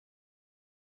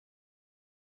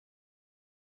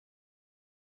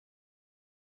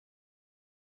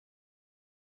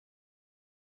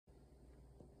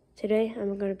Today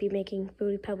I'm going to be making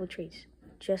Fruity Pebble treats,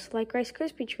 just like Rice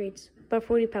Krispie treats, but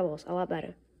Fruity Pebbles, a lot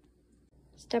better.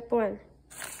 Step 1,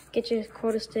 get your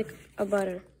quarter stick of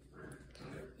butter.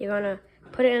 You're going to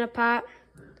put it in a pot,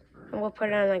 and we'll put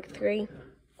it on like 3,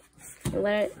 and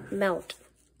let it melt.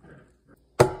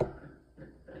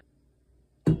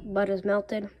 Butter's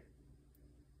melted.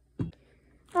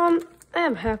 I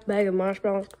have half bag of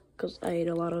marshmallows because I ate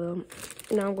a lot of them.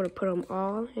 Now I'm going to put them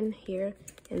all in here,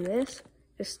 and this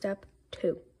is step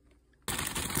 2.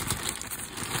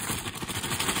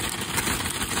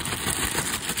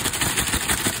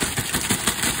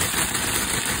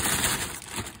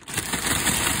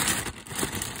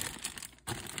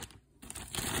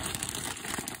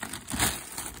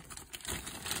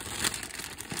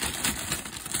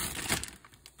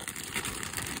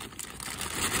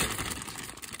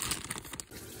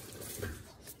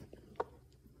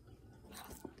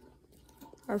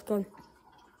 That's good.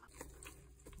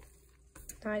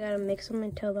 Now I gotta mix them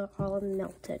until they're all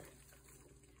melted.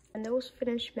 And those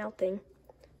finish melting.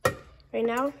 Right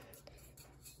now,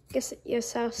 get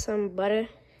yourself some butter.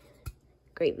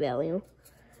 Great value.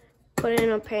 Put it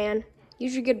in a pan.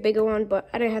 Usually get a bigger one, but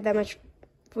I didn't have that much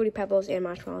Fruity Pebbles and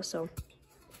marshmallows, so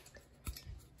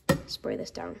spray this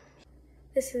down.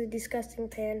 This is a disgusting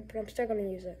pan, but I'm still gonna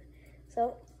use it.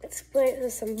 So let's spray it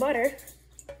with some butter.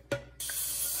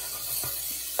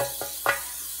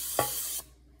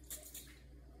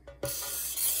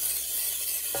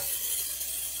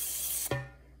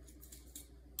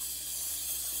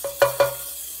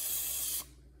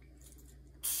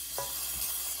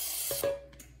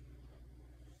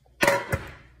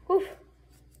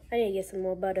 I need to get some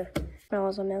more butter.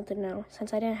 Marshmallows are melted now.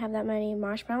 Since I didn't have that many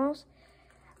marshmallows,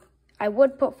 I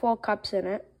would put 4 cups in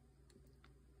it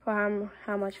for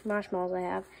how much marshmallows I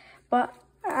have. But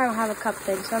I don't have a cup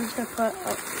thing, so I'm just going to put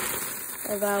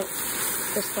about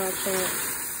this much in it.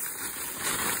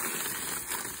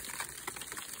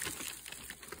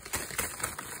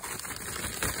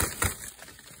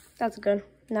 That's good.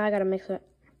 Now I got to mix it.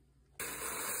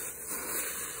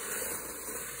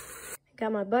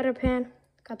 Got my butter pan.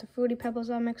 Got the Fruity Pebbles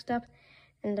all mixed up,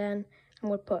 and then I'm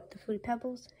going to put the Fruity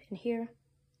Pebbles in here,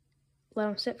 let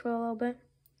them sit for a little bit,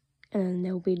 and then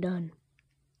they'll be done.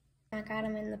 I got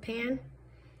them in the pan,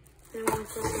 and I'm going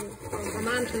to put my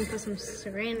mom's going to put some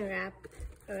saran wrap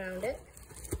around it.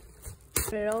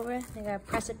 Put it over, and I got to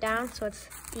press it down so it's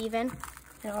even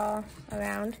and all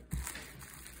around.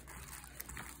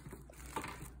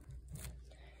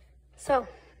 So,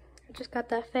 I just got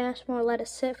that finished. I'm going to let it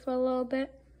sit for a little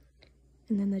bit.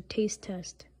 And then the taste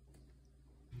test.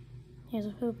 Here's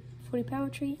a Fruity Pebble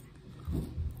treat.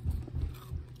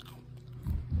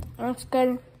 That's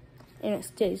good, and it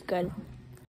stays good.